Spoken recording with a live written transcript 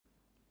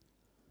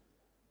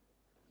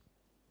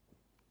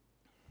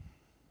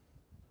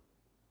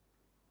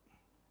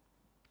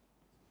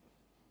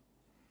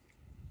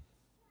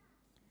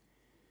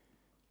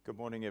Good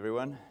morning,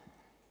 everyone.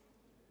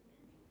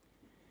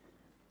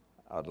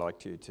 I'd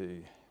like you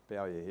to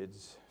bow your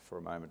heads for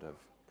a moment of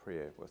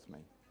prayer with me.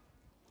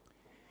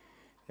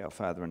 Our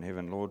Father in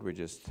heaven, Lord, we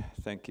just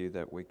thank you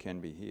that we can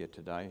be here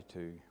today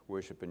to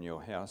worship in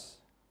your house.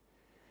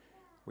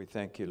 We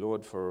thank you,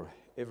 Lord, for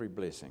every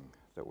blessing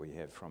that we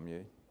have from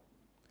you.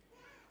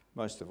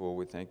 Most of all,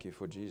 we thank you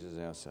for Jesus,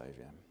 our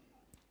Saviour.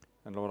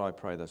 And Lord, I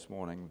pray this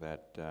morning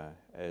that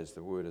as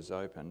the word is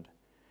opened,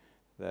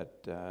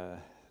 that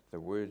the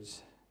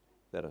words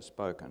that are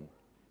spoken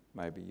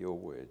may be your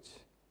words.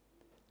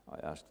 I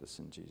ask this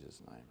in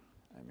Jesus' name.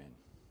 Amen.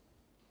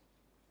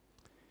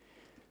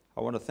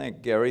 I want to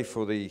thank Gary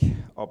for the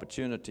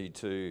opportunity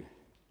to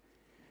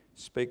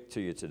speak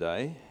to you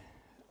today,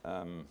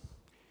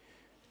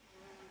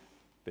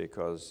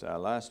 because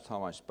last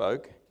time I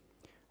spoke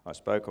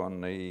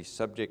on the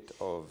subject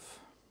of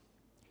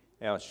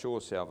our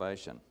sure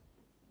salvation.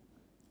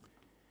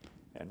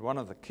 And one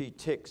of the key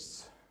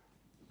texts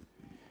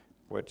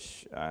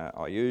which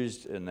I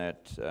used in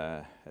that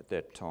at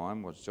that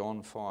time was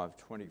John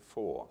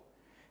 5:24.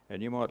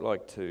 And you might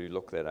like to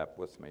look that up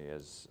with me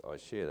as I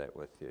share that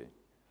with you.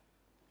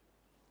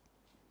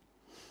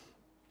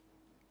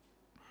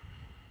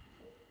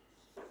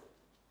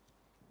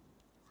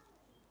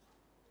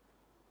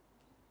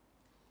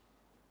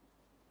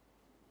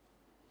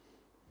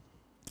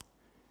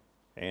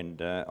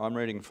 And I'm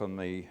reading from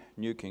the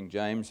New King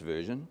James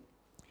Version,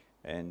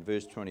 and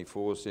verse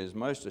 24 says,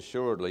 "Most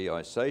assuredly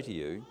I say to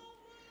you,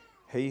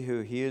 he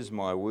who hears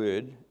my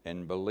word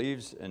and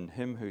believes in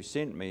him who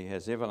sent me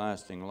has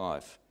everlasting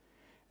life,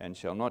 and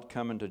shall not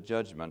come into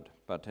judgment,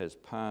 but has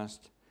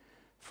passed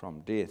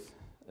from death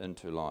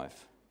into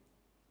life."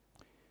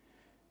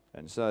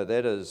 And so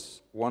that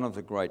is one of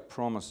the great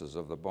promises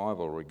of the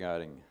Bible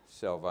regarding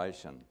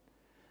salvation.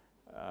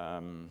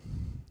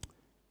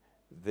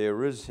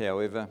 There is,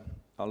 however,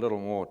 a little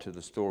more to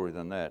the story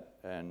than that,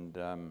 and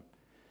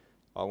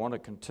I want to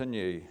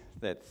continue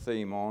that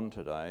theme on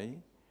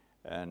today,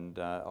 and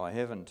I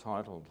have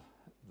entitled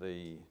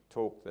the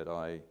talk that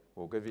I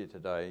will give you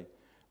today,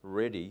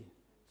 "Ready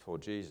for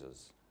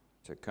Jesus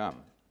to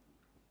Come."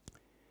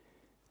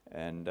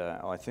 And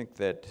I think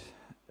that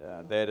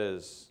that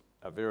is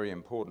a very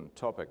important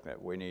topic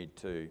that we need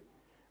to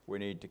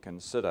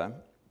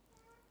consider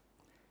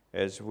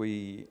as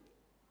we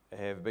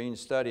have been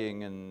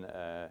studying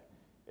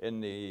in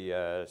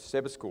the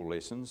Sabbath school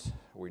lessons.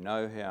 We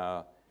know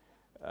how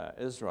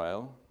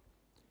Israel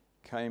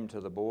came to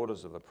the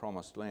borders of the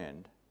promised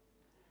land,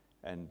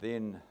 and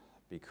then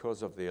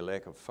because of their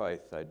lack of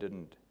faith, they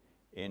didn't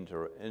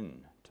enter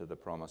into the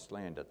promised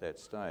land at that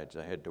stage.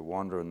 They had to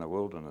wander in the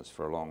wilderness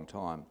for a long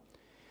time.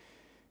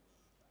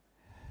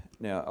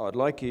 Now, I'd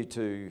like you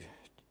to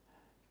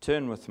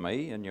turn with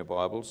me in your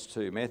Bibles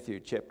to Matthew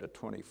chapter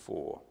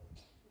 24.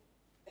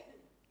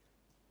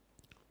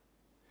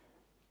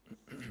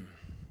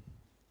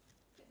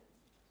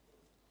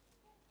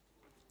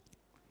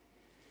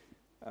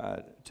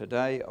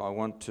 Today I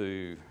want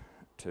to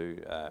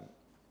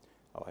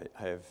I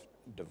have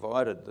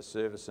divided the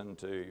service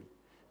into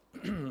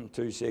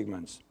two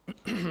segments.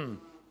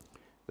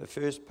 The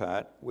first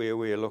part, where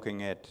we are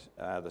looking at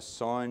the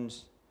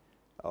signs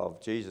of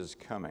Jesus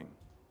coming,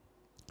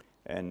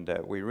 and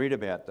we read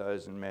about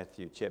those in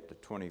Matthew chapter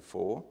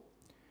 24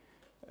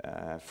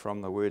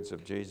 from the words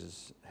of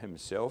Jesus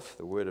himself,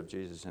 the word of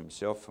Jesus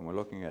himself, and we're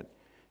looking at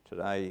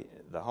today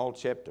the whole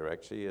chapter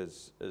actually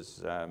is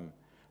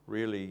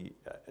really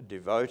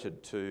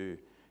devoted to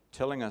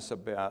telling us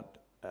about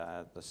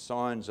the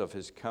signs of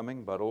his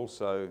coming, but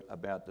also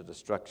about the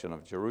destruction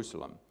of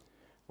Jerusalem,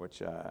 which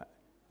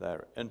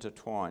they're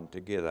intertwined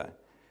together.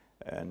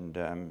 And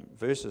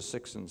verses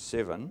 6 and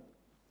 7,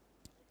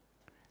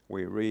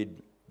 we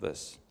read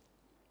this: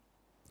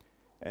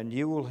 "And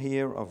you will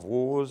hear of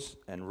wars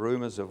and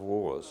rumours of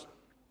wars.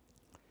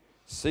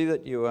 See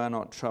that you are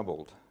not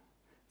troubled,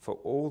 for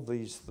all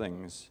these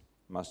things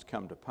must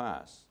come to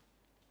pass,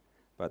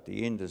 but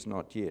the end is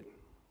not yet.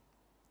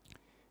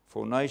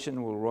 For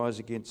nation will rise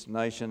against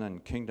nation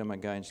and kingdom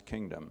against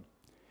kingdom,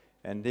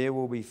 and there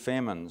will be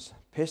famines,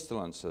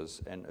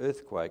 pestilences, and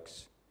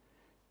earthquakes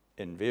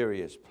in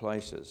various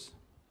places."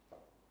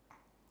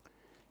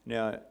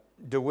 Now,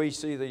 do we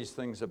see these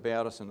things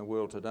about us in the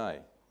world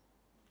today?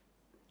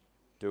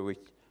 Do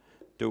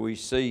we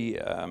see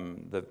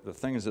the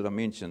things that are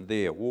mentioned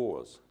there,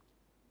 wars?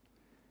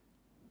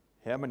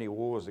 How many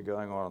wars are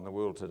going on in the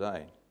world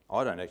today?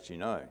 I don't actually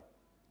know.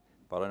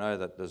 But I know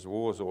that there's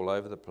wars all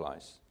over the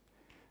place.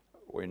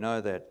 We know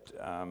that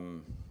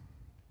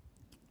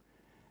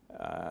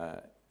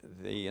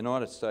the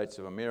United States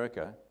of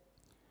America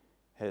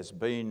has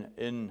been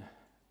in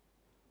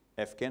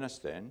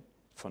Afghanistan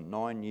for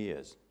 9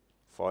 years,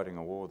 fighting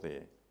a war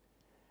there.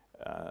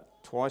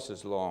 Twice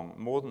as long,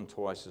 more than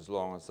twice as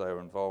long as they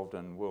were involved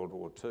in World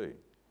War II.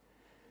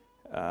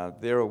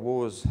 There are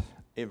wars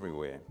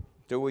everywhere.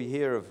 Do we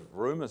hear of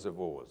rumours of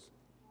wars?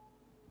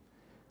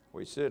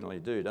 We certainly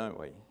do, don't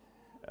we?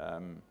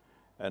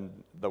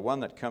 And the one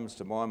that comes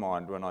to my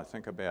mind when I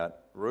think about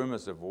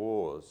rumours of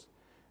wars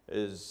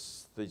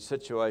is the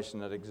situation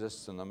that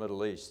exists in the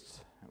Middle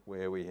East,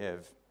 where we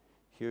have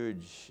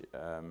huge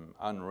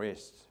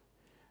unrest.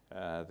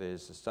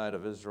 There's the State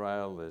of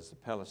Israel, there's the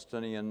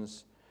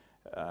Palestinians,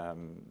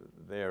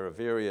 there are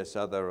various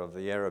other of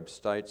the Arab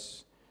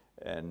states,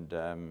 and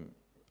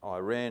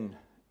Iran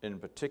in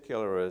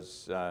particular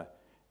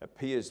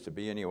appears to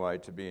be anyway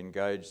to be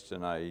engaged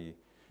in a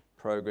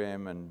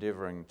program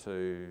endeavouring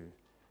to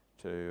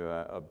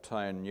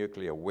obtain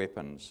nuclear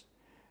weapons,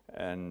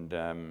 and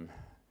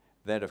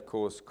that of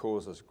course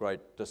causes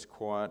great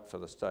disquiet for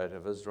the State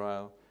of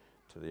Israel,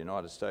 to the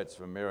United States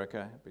of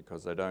America,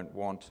 because they don't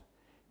want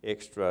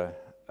extra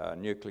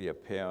nuclear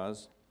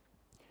powers.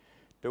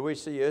 Do we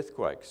see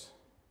earthquakes?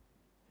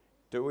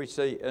 Do we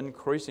see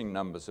increasing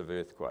numbers of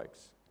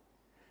earthquakes?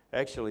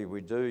 Actually,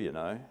 we do, you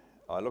know.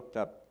 I looked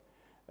up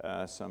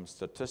some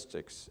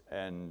statistics,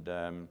 and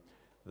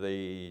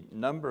the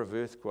number of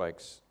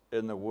earthquakes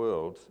in the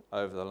world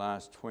over the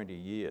last 20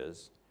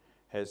 years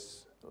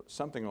has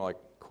something like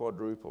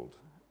quadrupled.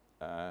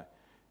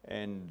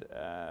 And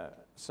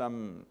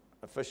some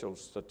official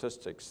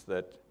statistics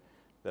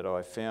that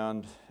I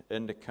found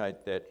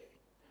indicate that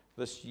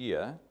this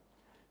year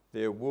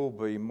there will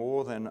be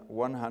more than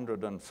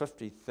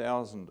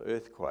 150,000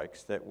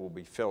 earthquakes that will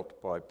be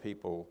felt by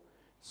people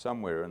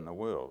somewhere in the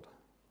world.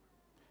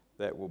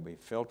 That will be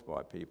felt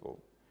by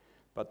people.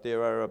 But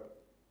there are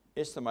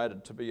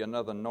estimated to be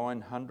another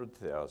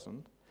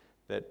 900,000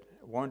 that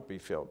won't be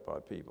felt by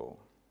people.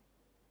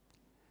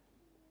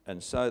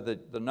 And so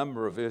the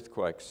number of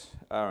earthquakes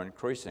are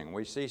increasing.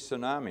 We see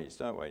tsunamis,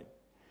 don't we?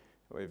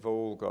 We've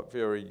all got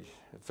very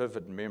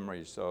vivid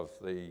memories of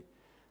the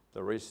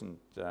recent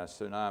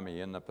tsunami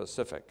in the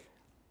Pacific,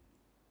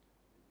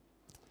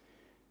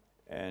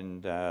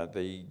 and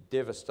the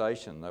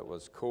devastation that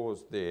was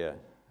caused there.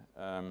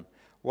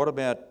 What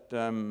about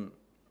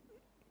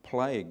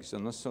plagues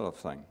and this sort of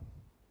thing?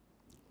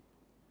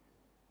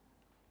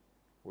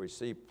 We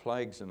see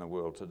plagues in the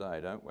world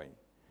today, don't we?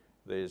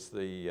 There's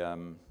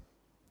the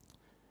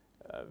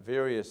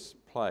various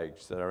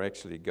plagues that are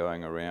actually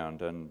going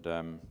around,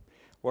 and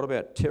what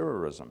about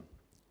terrorism?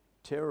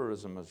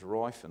 Terrorism is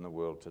rife in the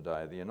world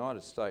today. The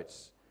United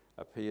States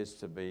appears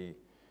to be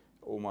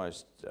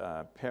almost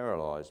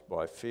paralysed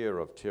by fear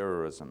of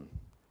terrorism,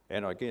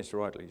 and I guess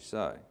rightly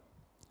so.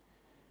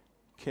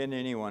 Can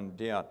anyone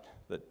doubt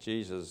that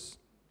Jesus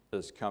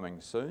is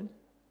coming soon?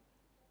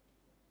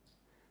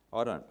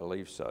 I don't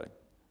believe so.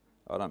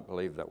 I don't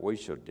believe that we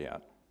should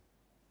doubt.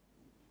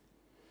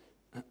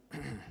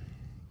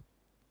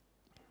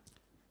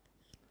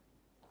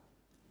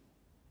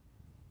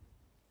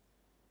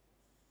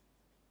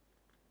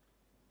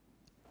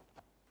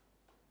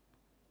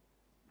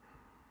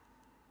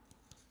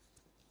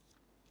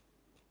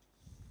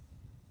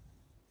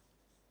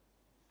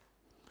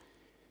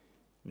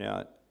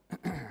 Now,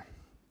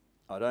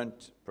 I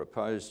don't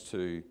propose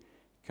to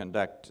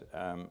conduct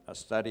a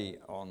study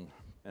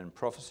in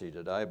prophecy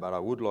today, but I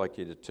would like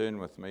you to turn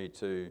with me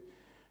to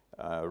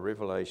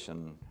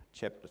Revelation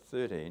chapter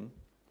 13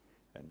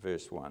 and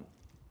verse 1.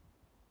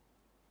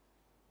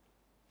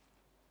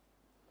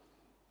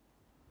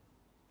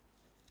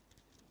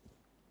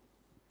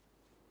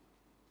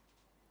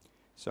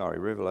 Sorry,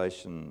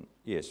 Revelation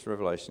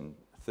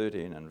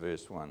 13 and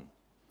verse 1.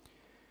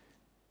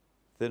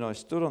 Then I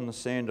stood on the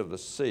sand of the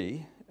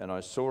sea, and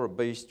I saw a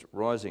beast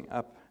rising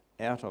up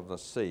out of the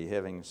sea,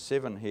 having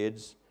 7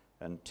 heads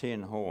and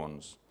 10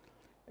 horns,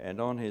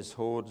 and on his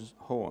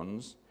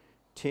horns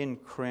 10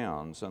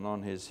 crowns, and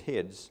on his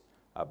heads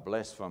a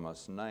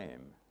blasphemous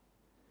name.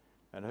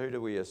 And who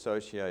do we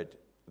associate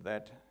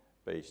that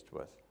beast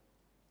with?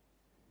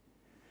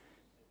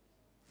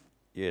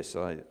 Yes,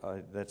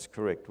 that's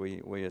correct.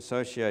 We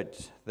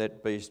associate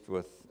that beast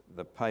with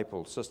the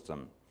papal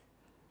system,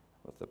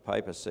 with the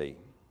papacy.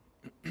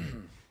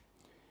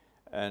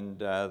 And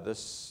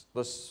this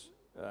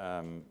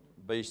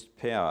beast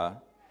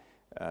power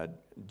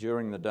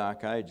during the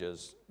Dark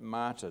Ages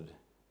martyred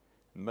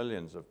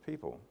millions of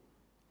people.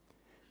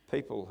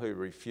 People who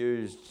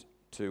refused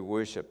to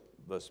worship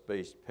this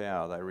beast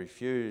power. They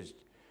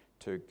refused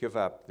to give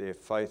up their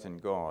faith in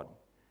God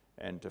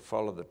and to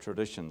follow the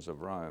traditions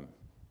of Rome.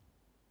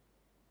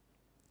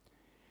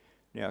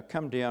 Now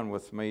come down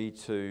with me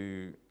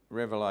to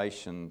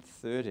Revelation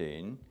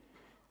 13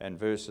 and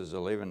verses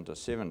 11 to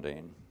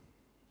 17.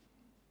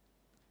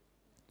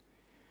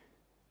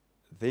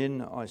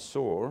 Then I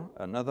saw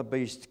another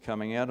beast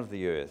coming out of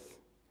the earth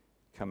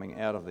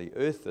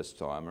this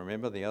time.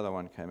 Remember, the other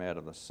one came out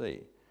of the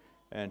sea.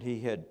 And he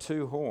had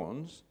 2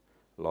 horns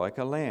like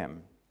a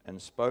lamb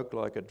and spoke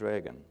like a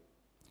dragon.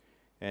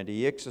 And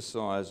he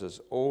exercises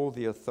all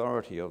the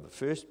authority of the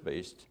first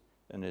beast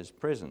in his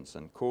presence,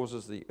 and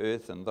causes the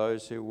earth and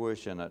those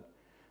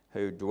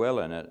who dwell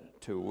in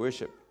it, to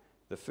worship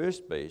the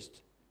first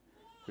beast,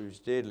 whose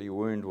deadly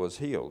wound was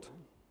healed.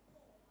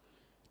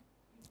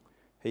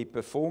 He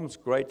performs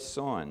great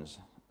signs,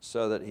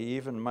 so that he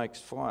even makes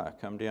fire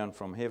come down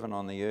from heaven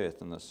on the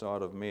earth in the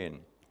sight of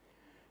men.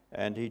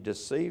 And he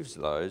deceives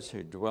those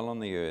who dwell on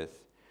the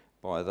earth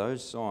by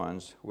those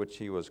signs which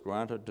he was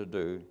granted to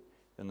do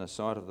in the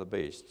sight of the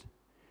beast,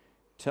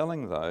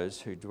 telling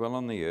those who dwell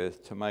on the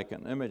earth to make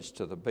an image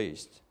to the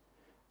beast,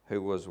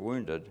 who was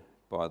wounded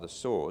by the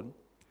sword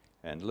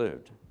and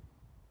lived.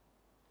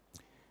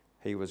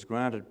 He was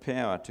granted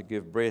power to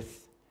give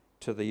breath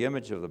to the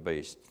image of the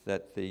beast,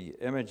 that the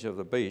image of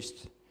the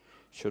beast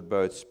should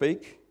both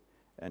speak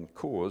and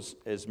cause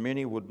as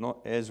many would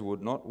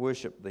not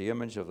worship the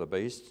image of the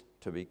beast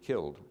to be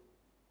killed.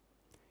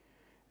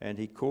 And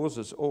he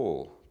causes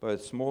all,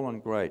 both small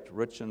and great,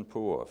 rich and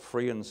poor,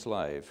 free and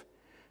slave,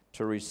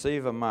 to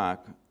receive a mark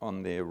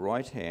on their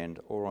right hand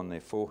or on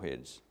their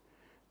foreheads,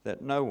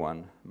 that no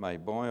one may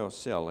buy or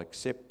sell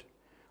except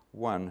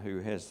one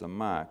who has the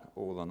mark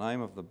or the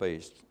name of the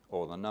beast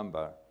or the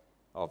number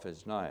of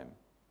his name.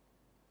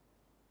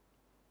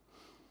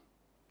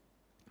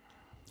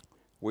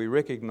 We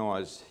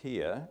recognize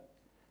here,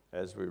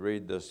 as we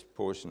read this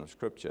portion of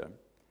Scripture,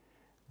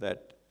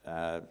 that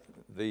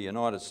the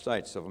United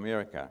States of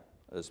America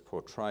is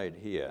portrayed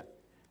here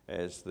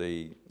as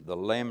the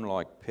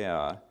lamb-like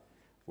power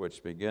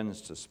which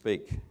begins to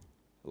speak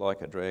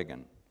like a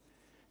dragon.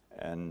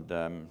 And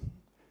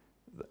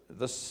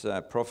this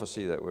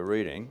prophecy that we're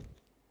reading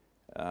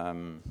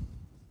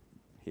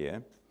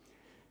here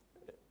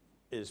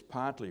is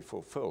partly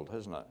fulfilled,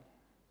 isn't it?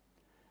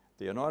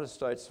 The United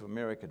States of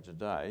America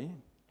today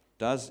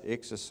does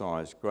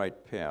exercise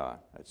great power.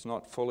 It's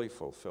not fully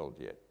fulfilled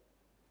yet.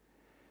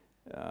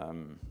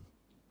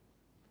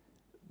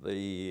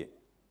 It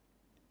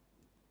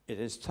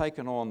has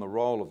taken on the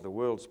role of the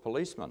world's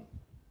policeman.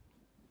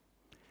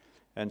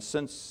 And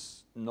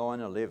since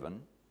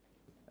 9/11,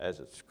 as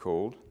it's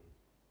called,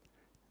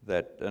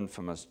 that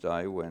infamous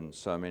day when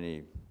so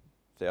many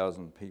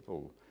thousand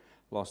people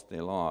lost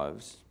their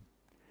lives,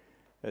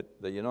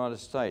 the United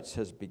States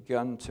has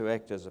begun to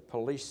act as a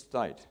police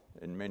state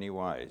in many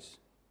ways.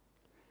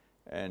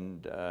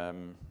 And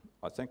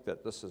I think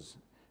that this is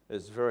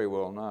very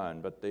well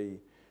known, but the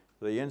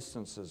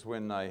instances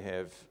when they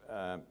have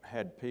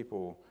had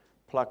people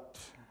plucked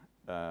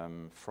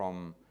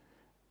from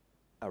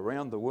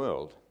around the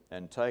world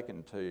and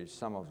taken to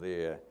some of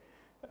their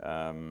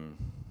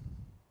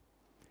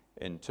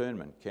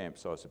internment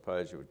camps, I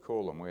suppose you would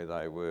call them, where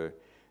they were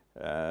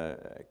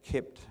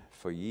kept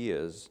for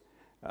years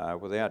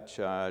without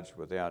charge,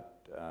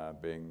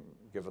 without being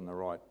given the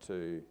right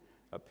to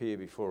appear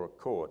before a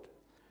court.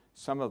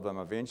 Some of them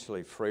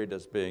eventually freed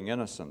as being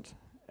innocent,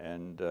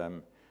 and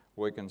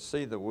we can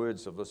see the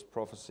words of this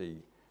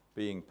prophecy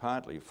being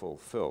partly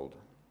fulfilled.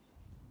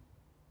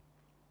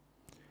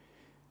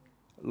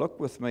 Look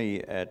with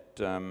me at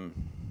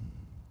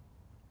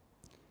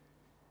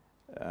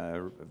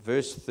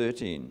verse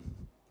 13,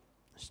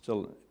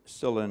 still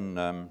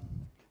in,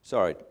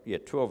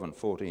 12 and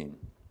 14.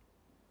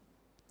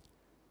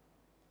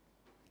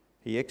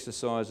 He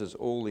exercises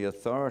all the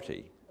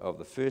authority of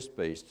the first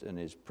beast in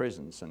his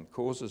presence and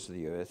causes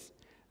the earth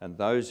and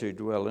those who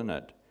dwell in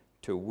it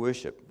to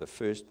worship the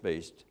first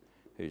beast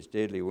whose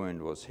deadly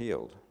wound was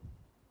healed.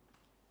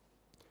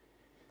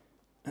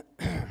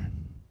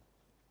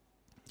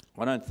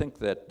 I don't think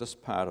that this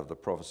part of the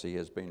prophecy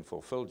has been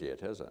fulfilled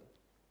yet, has it?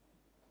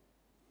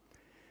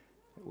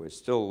 We're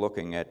still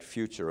looking at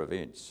future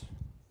events,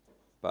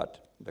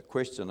 but the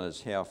question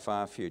is how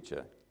far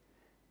future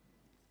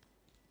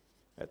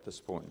at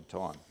this point in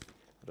time.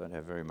 I don't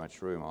have very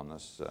much room on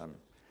this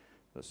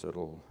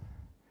little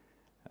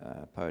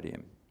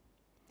podium.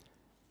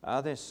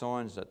 Are there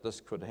signs that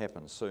this could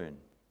happen soon,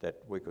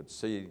 that we could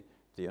see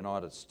the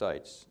United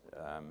States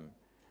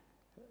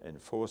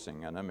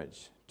enforcing an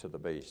image to the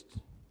beast?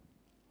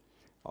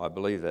 I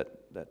believe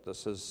that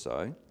this is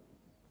so.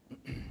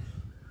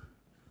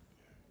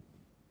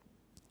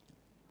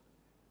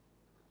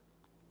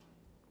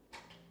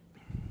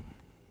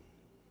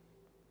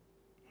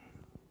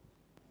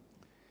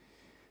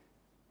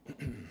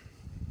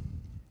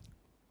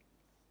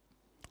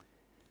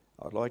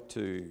 I'd like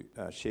to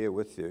share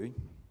with you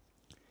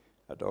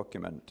a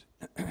document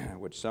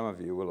which some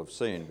of you will have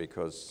seen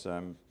because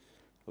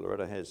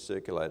Loretta has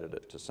circulated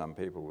it to some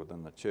people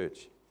within the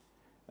church.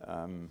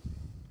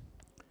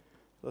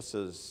 This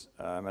is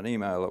an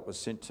email that was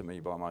sent to me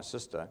by my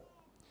sister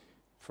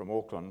from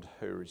Auckland,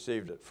 who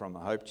received it from the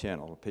Hope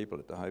Channel, the people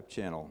at the Hope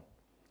Channel.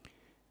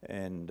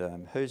 And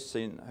who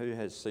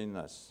has seen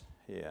this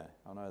here?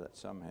 I know that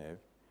some have.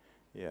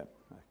 Yeah,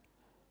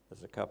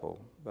 there's a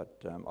couple.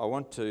 But I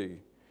want to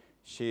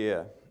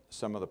share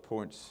some of the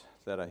points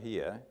that are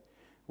here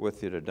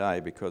with you today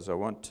because I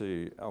want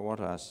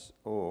us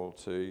all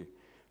to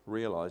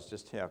realise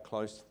just how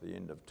close to the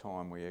end of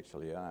time we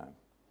actually are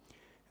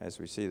as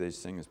we see these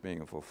things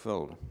being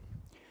fulfilled.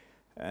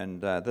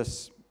 And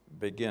this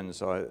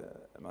begins,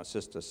 my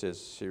sister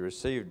says she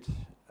received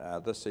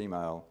this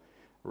email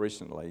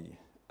recently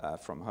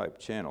from Hope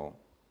Channel.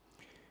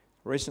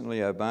 Recently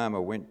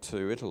Obama went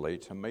to Italy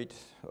to meet,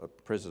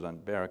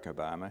 President Barack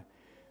Obama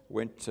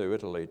went to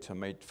Italy to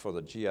meet for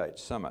the G8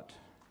 summit.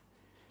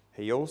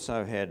 He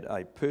also had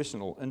a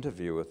personal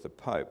interview with the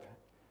Pope,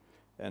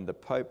 and the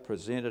Pope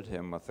presented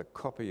him with a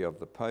copy of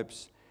the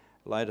Pope's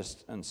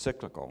latest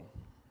encyclical.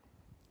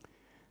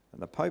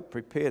 And the Pope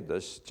prepared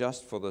this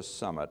just for this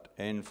summit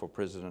and for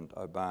President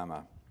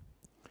Obama.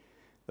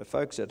 The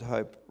folks at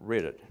Hope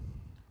read it,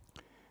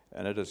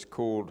 and it is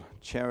called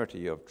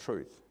Charity of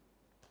Truth.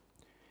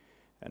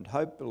 And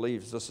Hope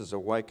believes this is a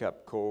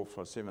wake-up call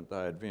for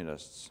Seventh-day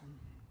Adventists.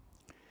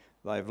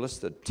 They've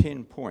listed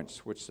 10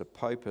 points which the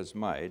Pope has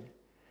made,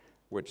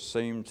 which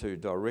seem to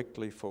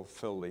directly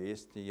fulfill the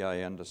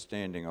SDA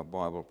understanding of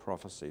Bible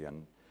prophecy,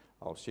 and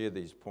I'll share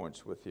these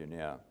points with you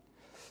now.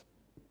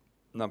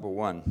 Number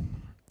 1,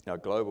 our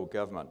global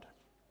government.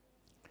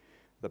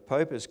 The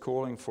Pope is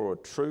calling for a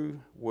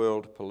true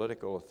world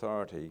political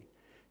authority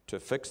to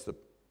fix the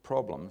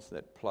problems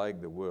that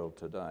plague the world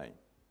today.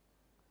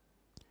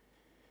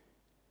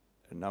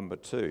 And number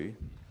 2,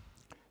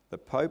 the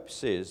Pope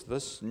says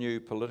this new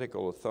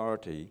political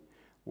authority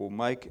will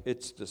make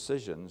its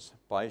decisions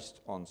based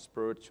on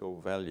spiritual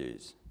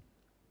values.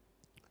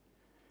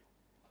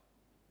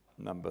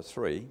 Number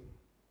 3,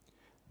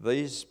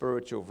 these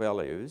spiritual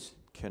values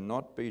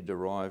cannot be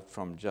derived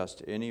from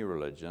just any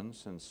religion,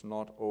 since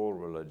not all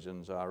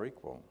religions are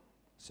equal,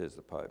 says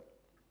the Pope.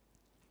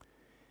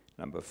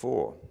 Number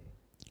 4,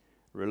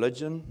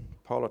 religion,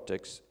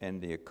 politics, and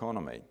the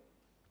economy.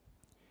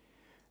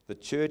 The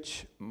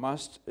Church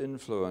must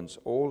influence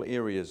all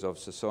areas of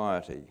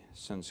society,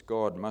 since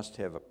God must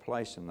have a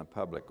place in the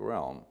public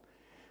realm,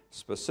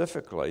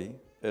 specifically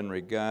in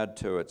regard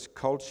to its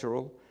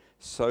cultural,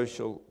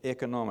 social,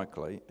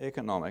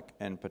 economic,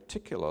 and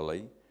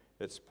particularly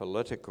its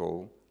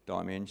political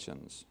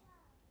dimensions.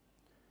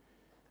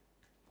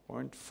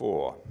 Point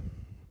 5.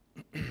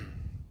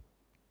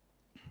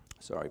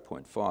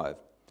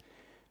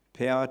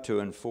 Power to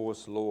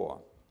enforce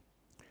law.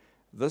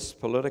 This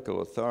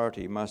political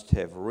authority must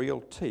have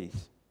real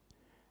teeth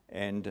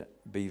and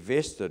be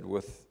vested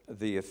with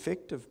the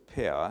effective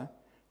power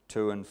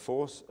to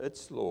enforce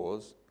its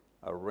laws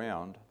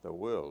around the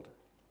world.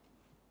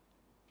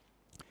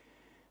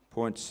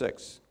 Point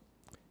 6.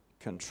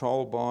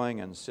 Control buying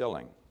and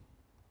selling.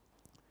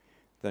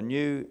 The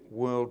new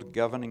world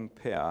governing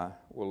power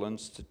will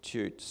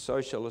institute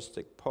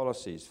socialistic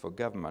policies for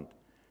government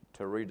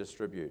to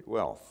redistribute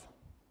wealth.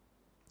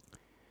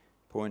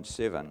 Point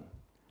 7.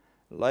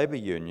 Labour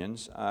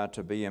unions are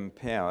to be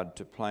empowered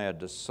to play a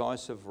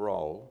decisive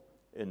role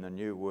in the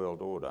new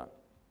world order.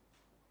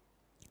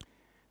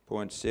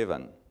 Point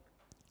 7.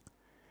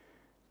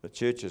 The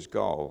Church's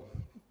goal.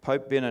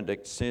 Pope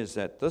Benedict says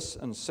that this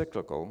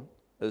encyclical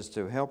is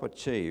to help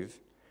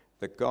achieve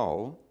the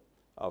goal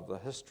of the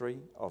history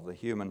of the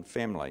human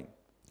family,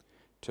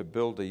 to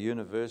build a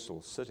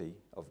universal city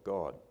of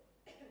God.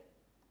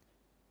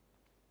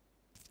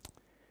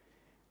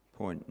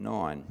 Point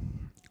 9,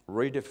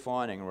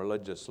 redefining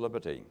religious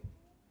liberty.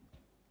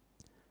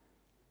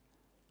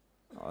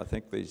 I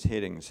think these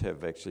headings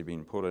have actually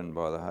been put in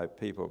by the Hope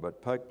people,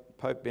 but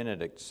Pope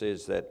Benedict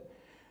says that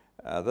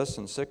this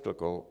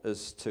encyclical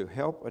is to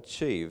help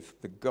achieve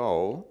the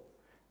goal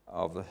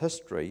of the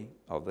history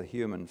of the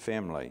human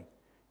family,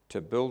 to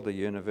build the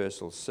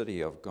universal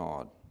city of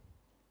God.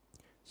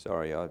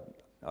 Sorry, I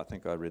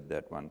think I read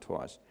that one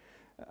twice.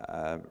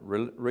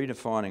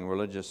 Redefining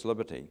religious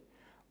liberty.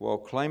 While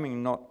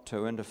claiming not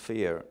to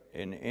interfere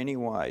in any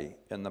way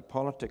in the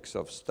politics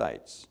of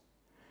states,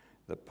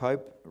 the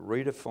Pope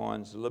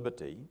redefines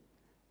liberty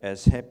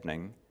as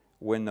happening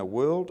when the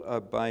world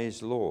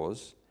obeys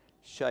laws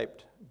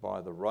shaped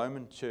by the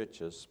Roman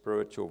Church's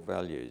spiritual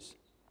values.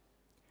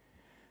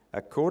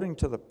 According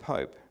to the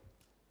Pope,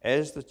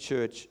 as the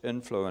Church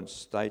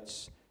influenced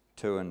states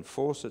to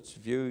enforce its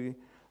view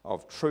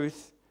of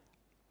truth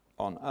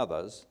on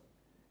others,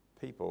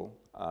 people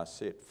are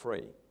set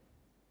free.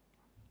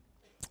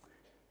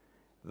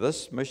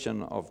 This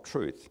mission of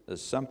truth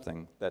is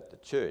something that the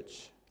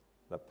Church,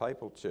 the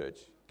Papal Church,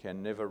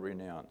 can never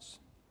renounce.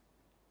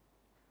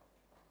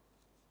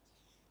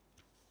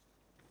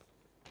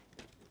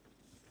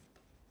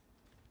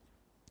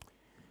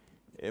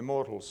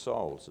 Immortal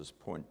souls is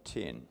point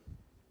 10.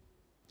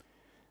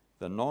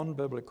 The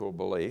non-biblical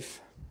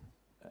belief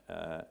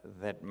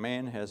that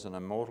man has an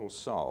immortal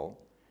soul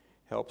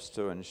helps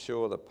to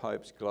ensure the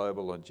Pope's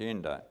global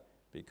agenda,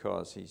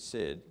 because he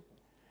said,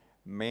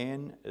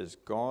 man is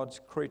God's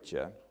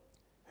creature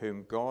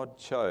whom God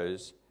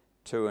chose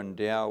to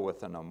endow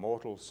with an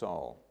immortal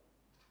soul.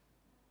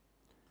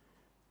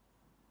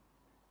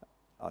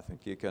 I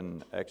think you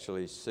can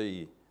actually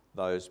see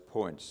those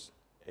points,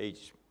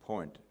 each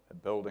point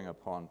building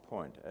upon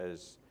point,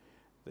 as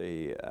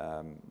the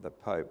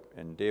Pope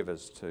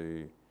endeavours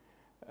to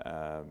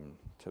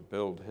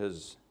build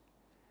his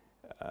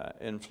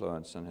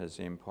influence in his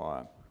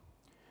empire.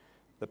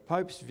 The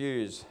Pope's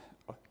views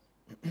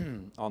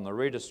on the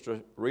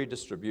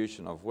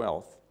redistribution of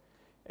wealth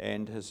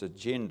and his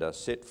agenda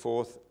set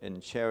forth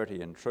in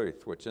Charity and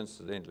Truth, which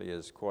incidentally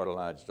is quite a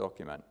large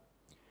document,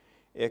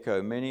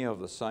 echo many of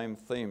the same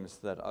themes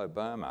that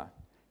Obama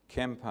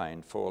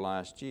campaigned for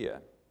last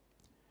year.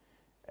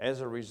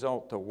 As a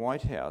result, the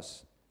White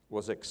House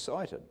was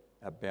excited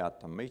about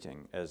the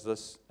meeting, as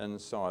this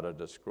insider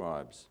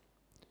describes.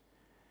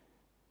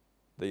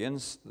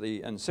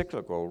 The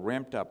encyclical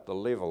ramped up the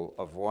level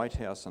of White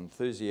House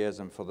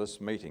enthusiasm for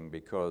this meeting,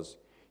 because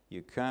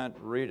you can't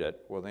read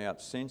it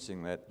without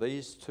sensing that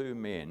these two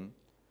men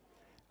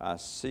are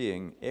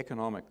seeing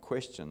economic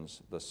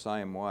questions the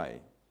same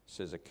way,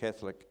 says a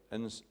Catholic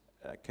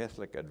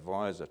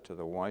advisor to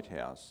the White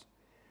House.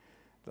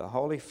 The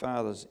Holy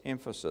Father's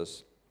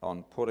emphasis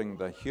on putting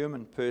the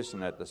human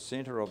person at the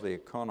centre of the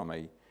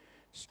economy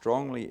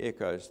strongly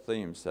echoes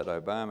themes that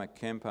Obama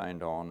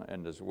campaigned on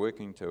and is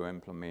working to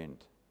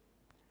implement.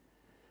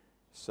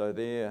 So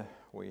there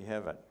we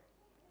have it.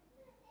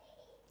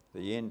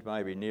 The end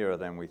may be nearer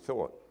than we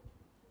thought.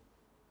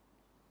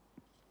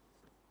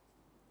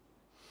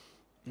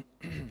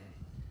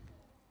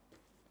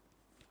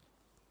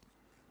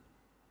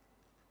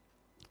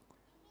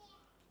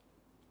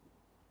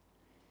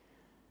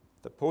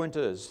 The point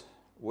is,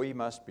 we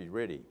must be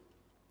ready,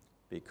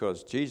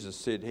 because Jesus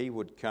said he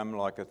would come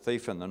like a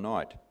thief in the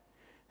night.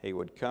 He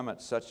would come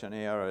at such an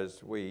hour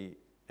as we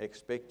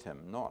expect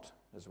him, not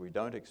as we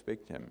don't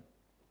expect him.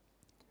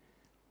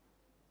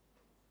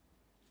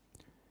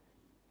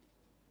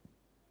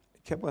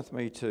 Come with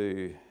me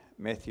to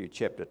Matthew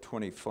chapter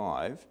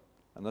 25,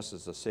 and this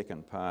is the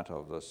second part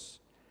of this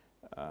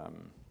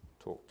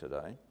talk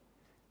today.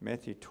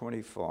 Matthew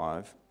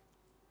 25.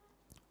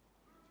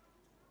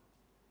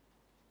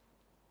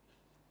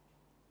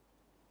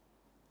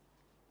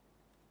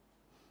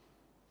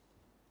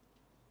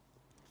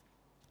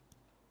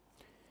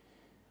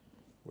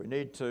 We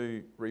need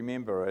to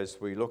remember as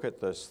we look at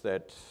this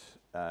that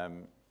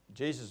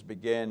Jesus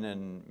began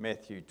in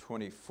Matthew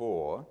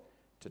 24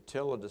 to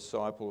tell the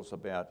disciples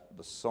about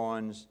the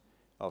signs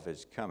of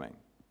his coming.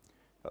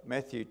 But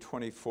Matthew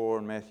 24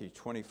 and Matthew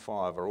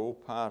 25 are all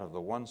part of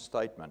the one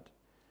statement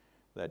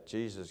that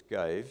Jesus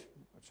gave,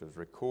 which was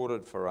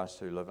recorded for us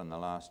who live in the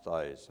last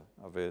days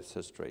of Earth's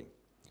history.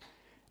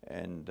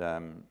 And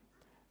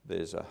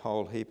there's a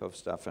whole heap of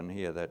stuff in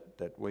here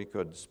that we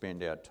could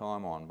spend our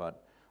time on,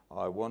 but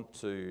I want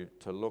to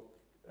look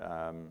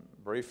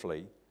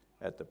briefly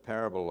at the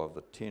parable of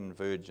the 10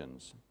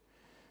 virgins,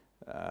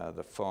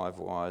 the 5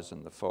 wise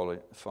and the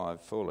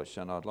 5 foolish,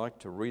 and I'd like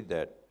to read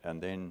that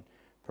and then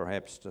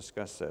perhaps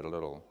discuss that a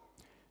little.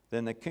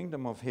 Then the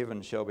kingdom of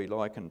heaven shall be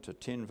likened to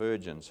 10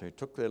 virgins who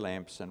took their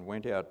lamps and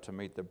went out to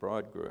meet the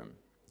bridegroom.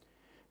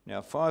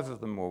 Now 5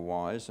 of them were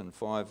wise and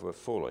 5 were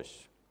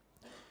foolish.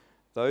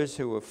 Those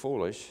who were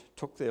foolish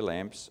took their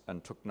lamps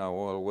and took no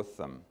oil with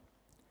them.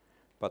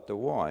 But the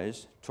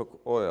wise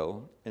took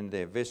oil in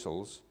their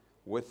vessels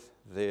with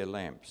their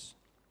lamps.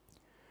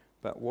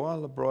 But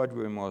while the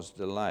bridegroom was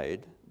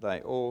delayed,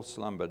 they all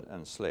slumbered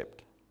and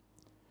slept.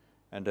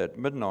 And at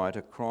midnight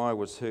a cry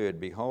was heard,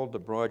 "Behold, the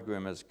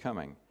bridegroom is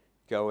coming.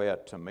 Go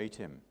out to meet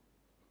him."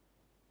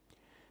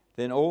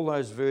 Then all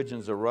those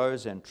virgins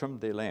arose and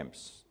trimmed their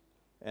lamps.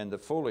 And the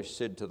foolish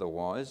said to the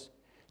wise,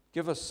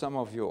 "Give us some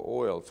of your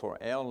oil,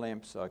 for our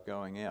lamps are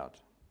going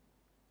out."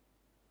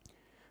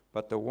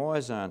 But the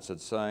wise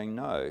answered, saying,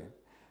 "No,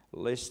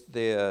 lest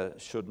there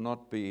should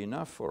not be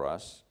enough for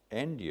us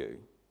and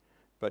you,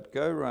 but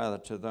go rather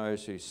to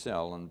those who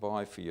sell and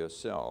buy for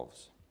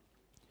yourselves."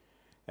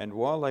 And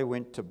while they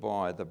went to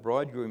buy, the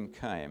bridegroom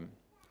came,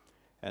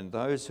 and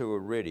those who were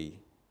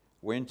ready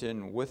went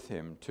in with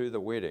him to the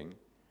wedding,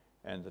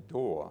 and the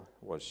door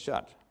was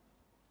shut.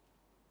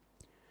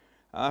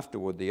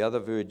 Afterward the other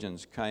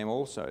virgins came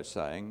also,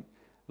 saying,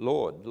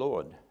 "Lord,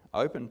 Lord,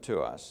 open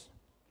to us."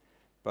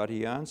 But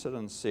he answered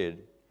and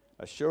said,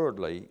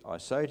 "Assuredly, I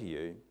say to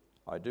you,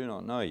 I do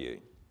not know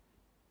you.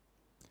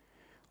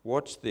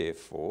 Watch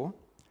therefore,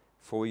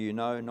 for you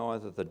know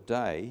neither the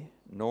day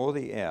nor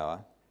the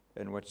hour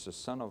in which the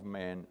Son of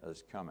Man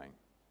is coming."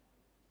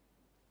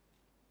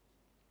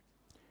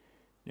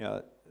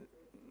 Now,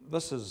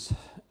 this is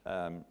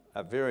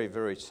a very,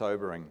 very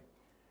sobering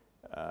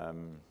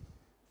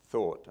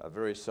thought, a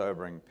very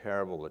sobering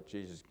parable that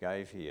Jesus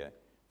gave here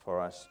for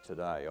us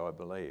today, I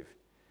believe.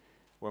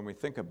 When we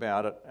think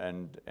about it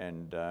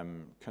and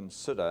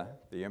consider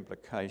the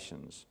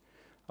implications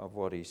of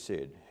what he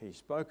said. He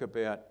spoke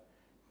about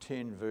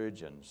 10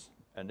 virgins,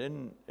 and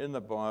in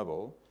the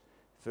Bible,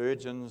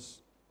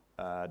 virgins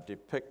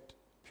depict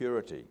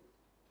purity.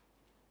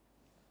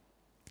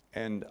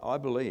 And I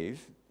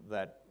believe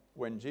that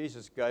when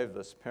Jesus gave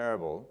this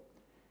parable,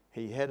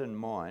 he had in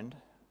mind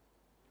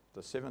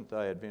the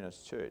Seventh-day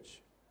Adventist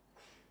Church,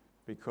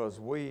 because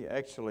we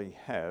actually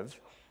have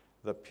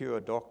the pure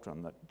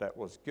doctrine that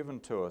was given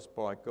to us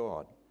by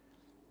God,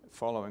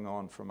 following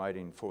on from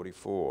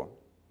 1844.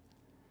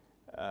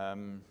 I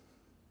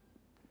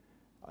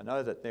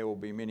know that there will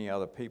be many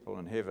other people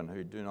in heaven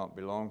who do not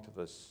belong to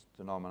this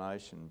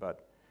denomination,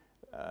 but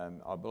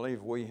I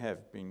believe we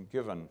have been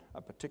given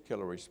a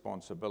particular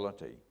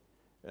responsibility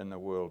in the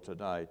world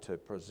today to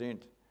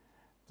present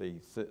the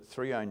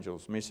three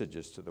angels'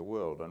 messages to the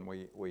world, and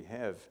we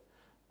have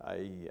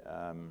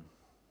a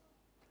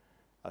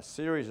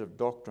series of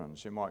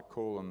doctrines. You might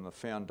call them the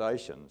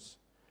foundations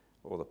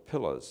or the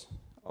pillars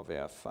of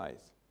our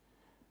faith.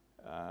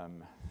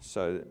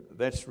 So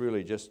that's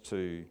really just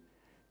to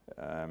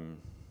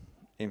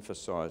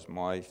emphasise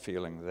my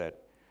feeling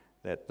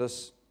that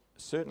this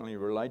certainly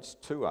relates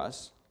to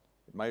us.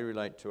 It may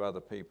relate to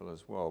other people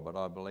as well, but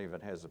I believe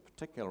it has a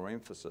particular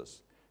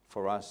emphasis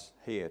for us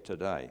here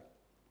today.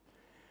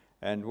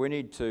 And we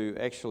need to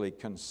actually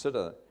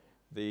consider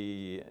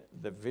the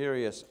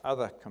various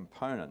other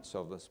components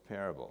of this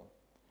parable.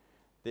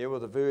 There were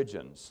the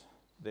virgins.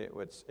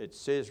 It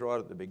says right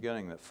at the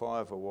beginning that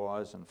 5 were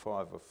wise and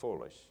 5 were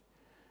foolish.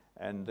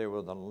 And there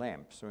were the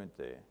lamps, weren't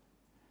there?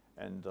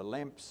 And the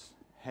lamps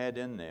had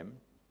in them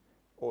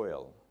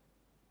oil.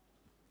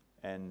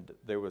 And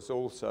there was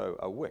also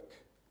a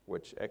wick,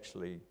 which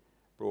actually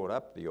brought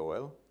up the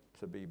oil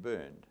to be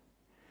burned.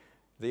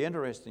 The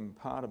interesting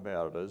part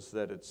about it is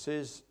that it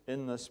says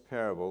in this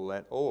parable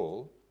that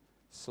all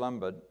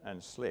slumbered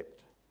and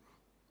slept.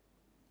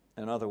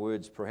 In other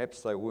words,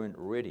 perhaps they weren't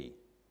ready.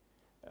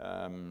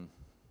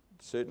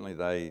 Certainly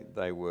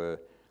they were,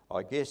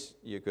 I guess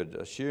you could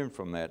assume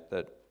from that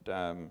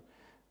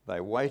they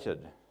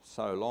waited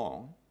so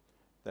long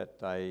that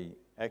they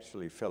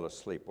actually fell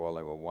asleep while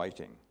they were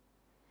waiting.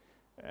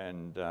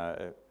 And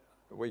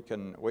we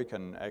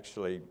can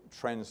actually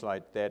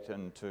translate that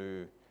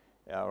into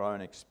our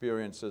own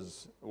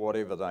experiences,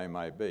 whatever they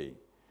may be.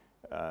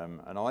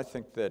 And I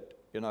think that,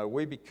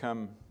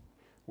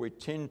 we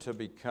tend to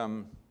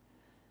become,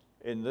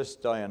 in this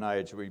day and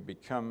age, we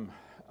become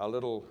a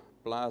little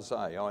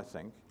blasé, I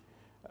think,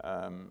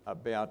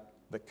 about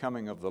the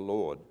coming of the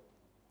Lord.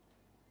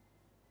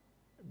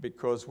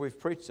 Because we've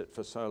preached it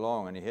for so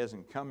long and he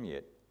hasn't come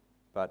yet.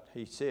 But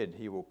he said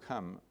he will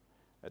come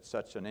at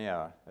such an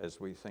hour as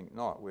we think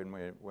not,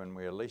 when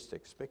we're least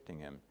expecting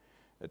him.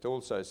 It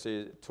also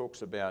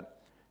talks about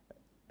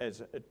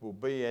as it will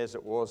be as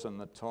it was in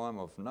the time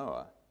of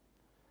Noah,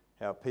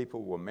 how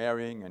people were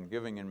marrying and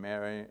giving in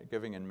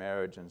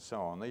marriage and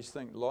so on. These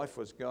things, life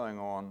was going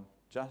on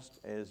just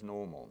as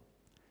normal.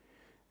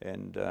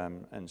 And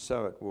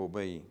so it will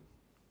be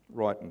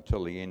right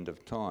until the end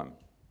of time.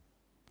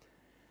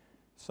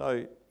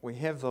 So we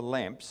have the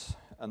lamps,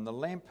 and the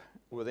lamp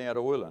without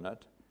oil in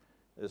it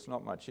is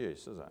not much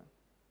use, is it?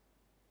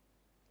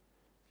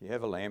 If you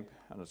have a lamp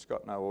and it's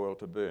got no oil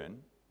to burn,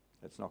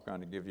 it's not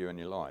going to give you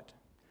any light.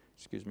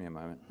 Excuse me a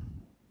moment.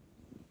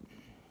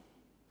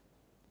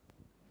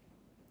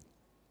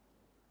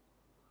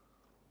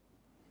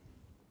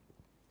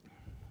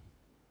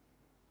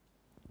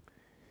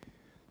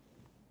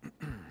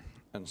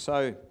 And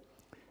so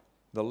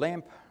the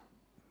lamp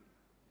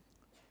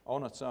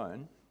on its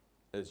own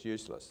is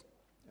useless.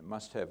 It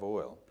must have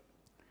oil.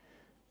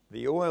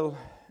 The oil,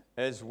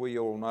 as we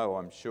all know,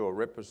 I'm sure,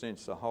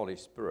 represents the Holy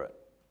Spirit.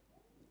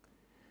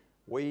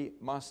 We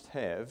must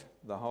have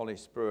the Holy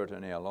Spirit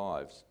in our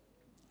lives.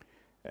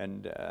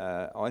 And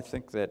I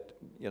think that,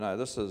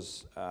 this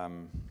is a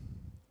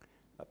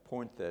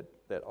point that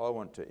I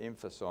want to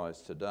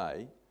emphasise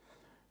today.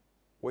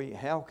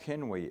 How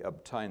can we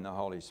obtain the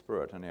Holy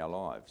Spirit in our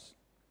lives?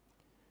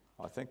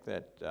 I think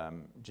that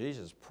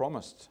Jesus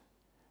promised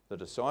the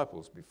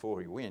disciples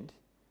before he went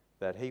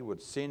that he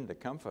would send the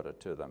Comforter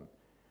to them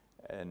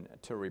and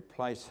to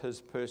replace his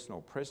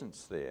personal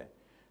presence there.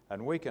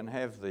 And we can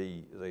have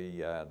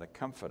the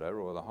Comforter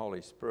or the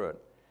Holy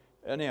Spirit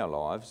in our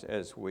lives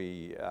as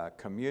we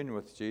commune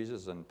with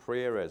Jesus in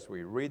prayer, as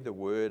we read the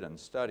Word and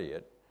study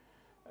it,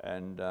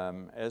 and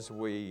as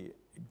we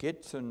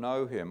get to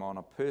know him on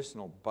a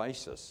personal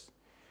basis,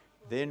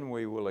 then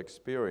we will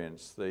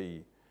experience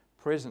the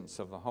presence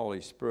of the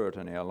Holy Spirit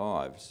in our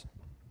lives.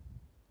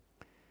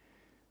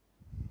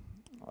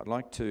 I'd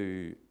like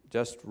to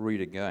just read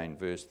again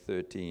verse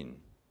 13.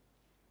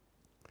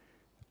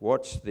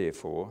 Watch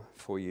therefore,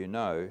 for you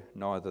know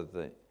neither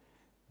the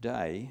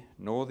day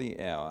nor the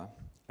hour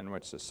in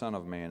which the Son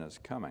of Man is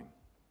coming.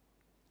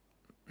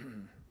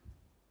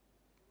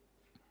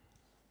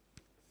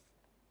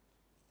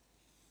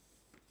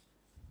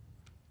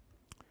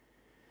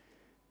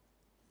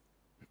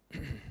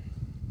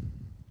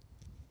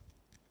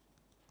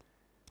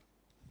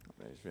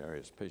 There's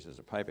various pieces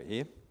of paper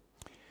here.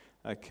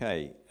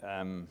 Okay,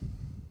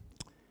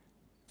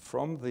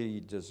 from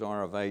the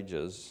Desire of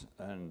Ages,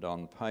 and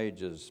on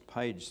page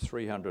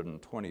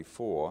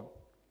 324,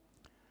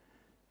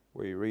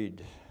 we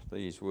read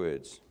these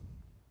words.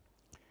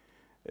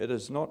 It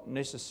is not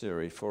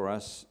necessary for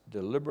us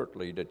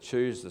deliberately to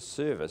choose the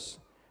service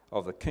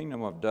of the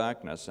kingdom of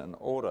darkness in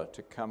order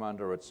to come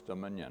under its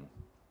dominion.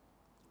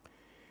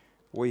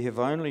 We have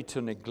only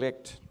to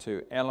neglect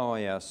to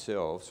ally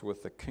ourselves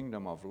with the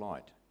kingdom of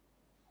light.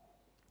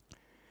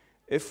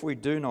 If we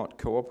do not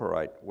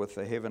cooperate with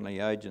the heavenly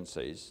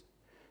agencies,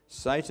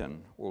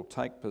 Satan will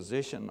take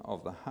possession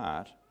of the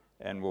heart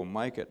and will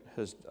make it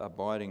his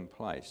abiding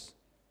place.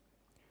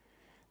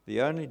 The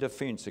only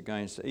defense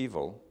against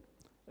evil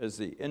is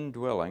the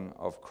indwelling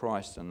of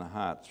Christ in the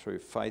heart through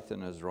faith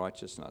in his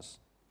righteousness.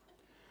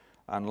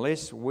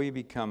 Unless we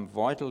become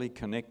vitally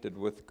connected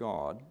with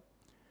God,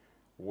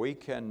 we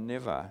can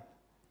never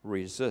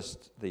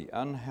resist the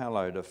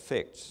unhallowed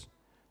effects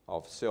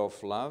of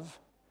self-love,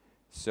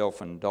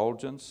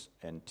 self-indulgence,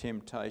 and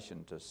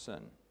temptation to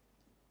sin.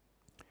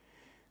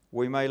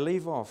 We may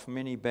leave off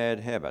many bad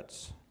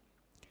habits.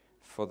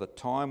 For the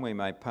time we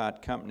may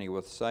part company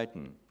with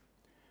Satan,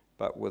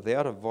 but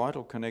without a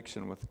vital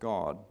connection with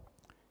God,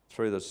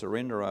 through the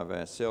surrender of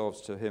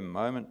ourselves to him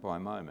moment by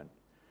moment,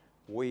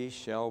 we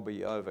shall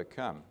be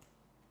overcome.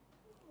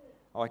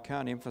 I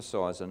can't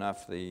emphasize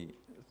enough the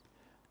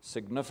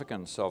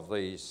significance of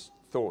these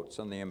thoughts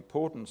and the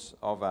importance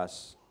of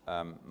us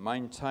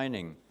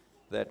maintaining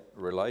that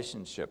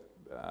relationship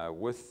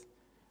with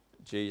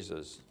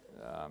Jesus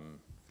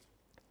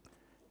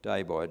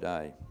day by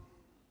day.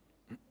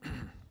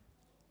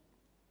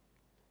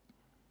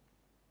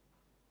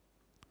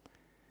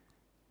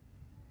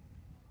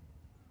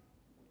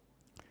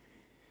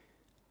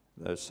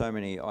 There's so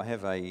many.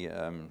 I've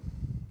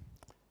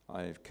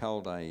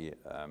culled a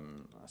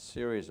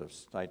series of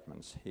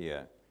statements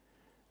here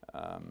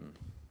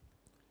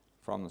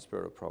from the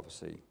Spirit of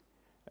Prophecy,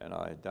 and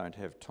I don't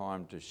have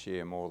time to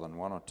share more than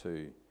one or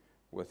two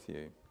with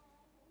you.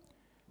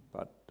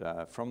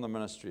 But from the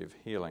Ministry of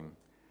Healing,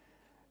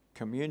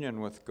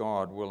 communion with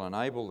God will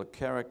enable the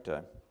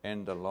character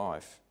and the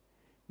life.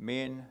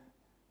 Men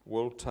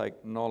will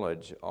take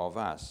knowledge of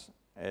us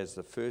as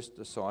the first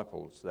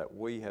disciples that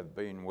we have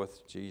been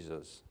with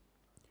Jesus.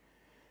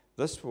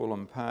 This will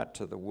impart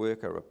to the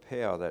worker a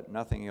power that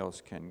nothing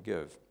else can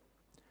give.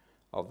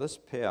 Of this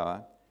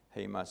power,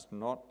 he must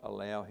not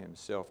allow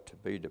himself to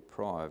be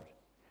deprived.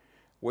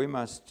 We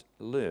must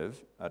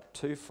live a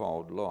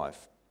twofold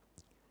life,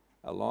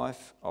 a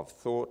life of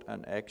thought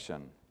and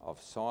action,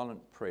 of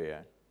silent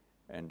prayer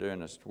and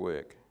earnest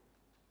work.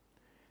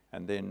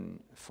 And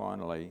then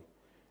finally,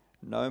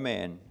 no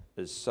man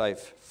is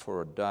safe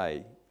for a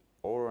day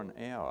or an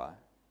hour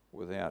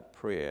without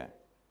prayer.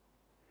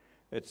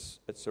 It's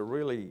a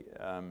really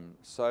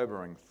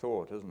sobering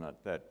thought, isn't it,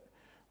 that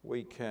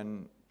we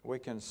can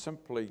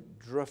simply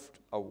drift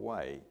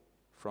away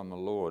from the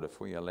Lord if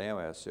we allow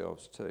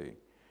ourselves to.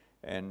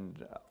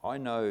 And I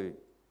know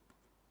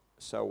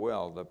so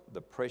well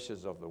the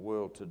pressures of the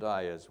world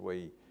today as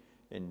we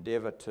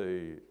endeavour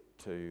to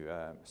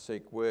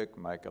seek work,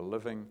 make a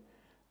living,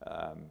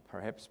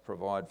 perhaps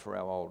provide for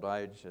our old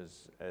age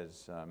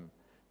as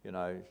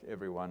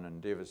everyone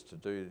endeavours to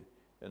do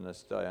in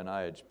this day and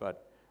age.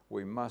 But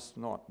we must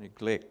not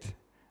neglect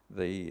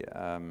the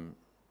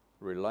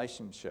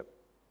relationship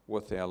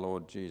with our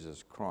Lord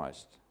Jesus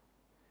Christ.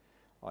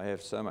 I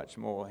have so much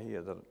more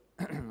here that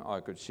I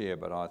could share,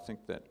 but I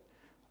think that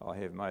I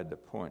have made the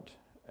point.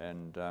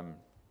 And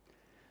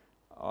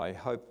I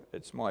hope,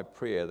 it's my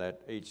prayer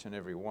that each and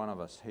every one of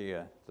us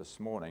here this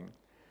morning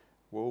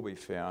will be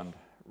found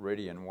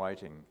ready and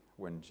waiting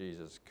when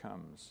Jesus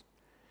comes.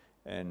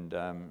 And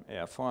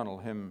our final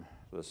hymn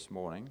this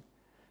morning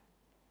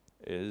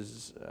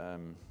is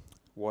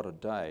 "What a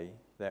Day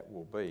That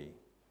Will Be,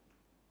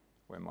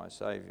 when my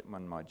Saviour,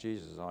 when my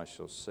Jesus I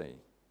shall see."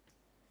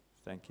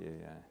 Thank you,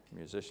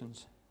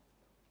 musicians.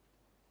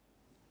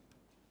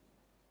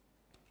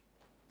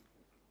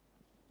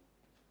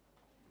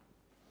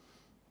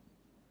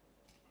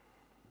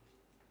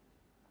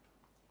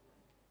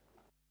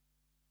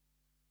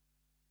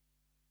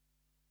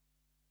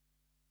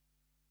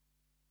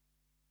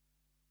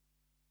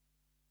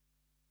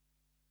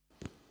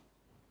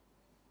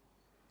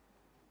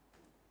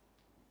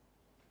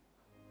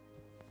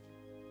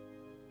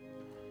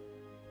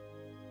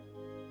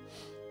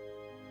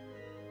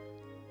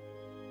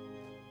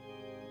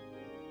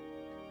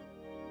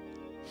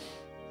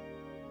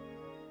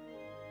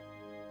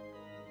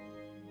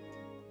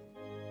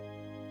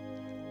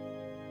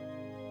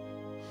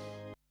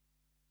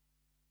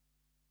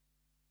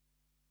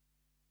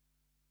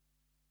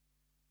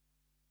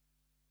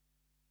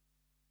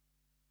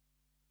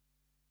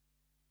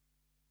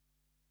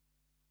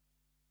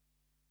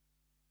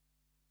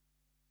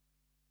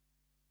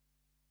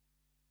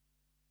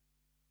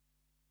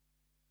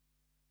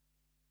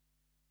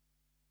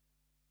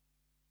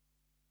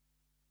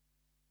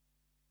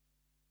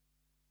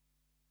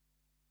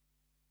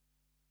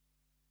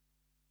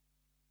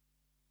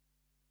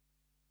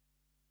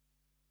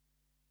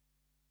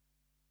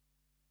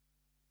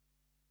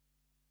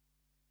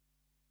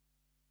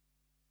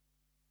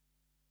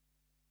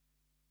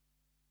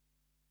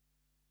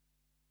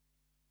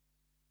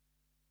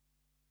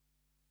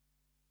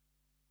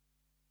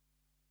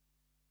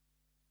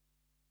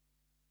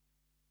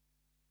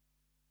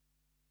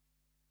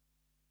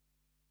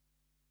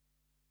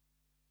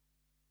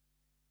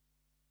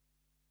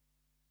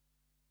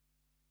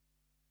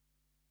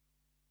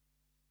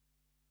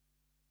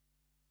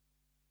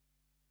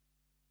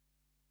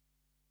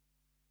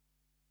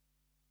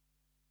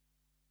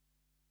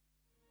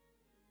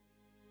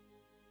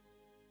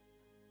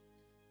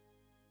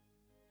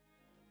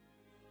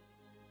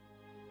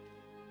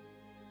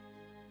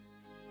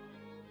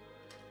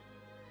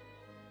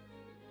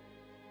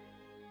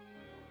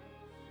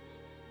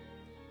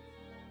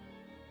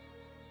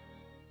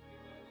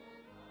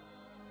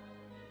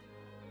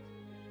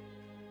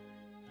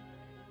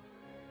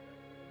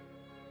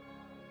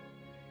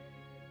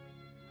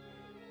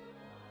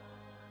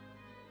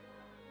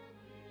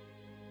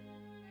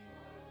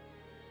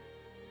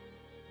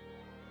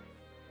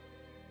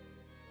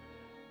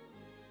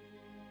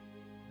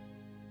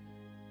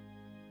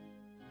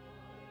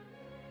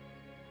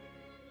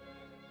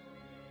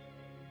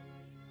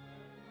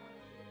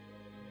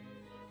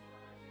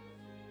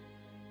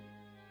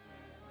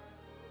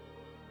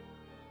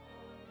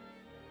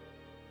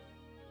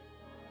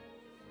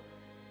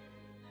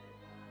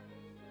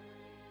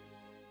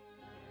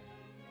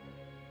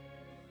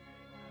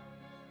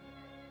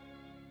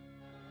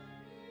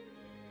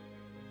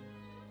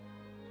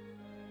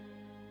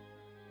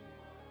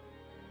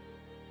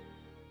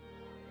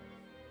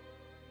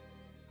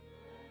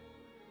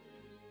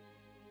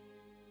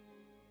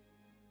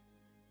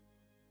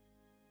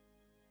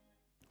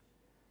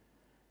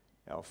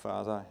 Our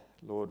Father,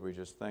 Lord, we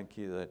just thank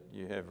you that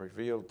you have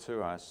revealed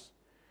to us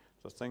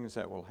the things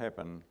that will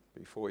happen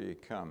before you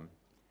come.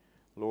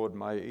 Lord,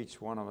 may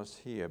each one of us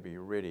here be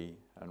ready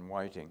and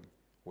waiting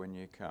when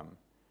you come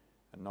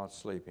and not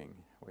sleeping.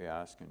 We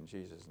ask in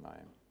Jesus'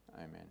 name.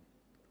 Amen.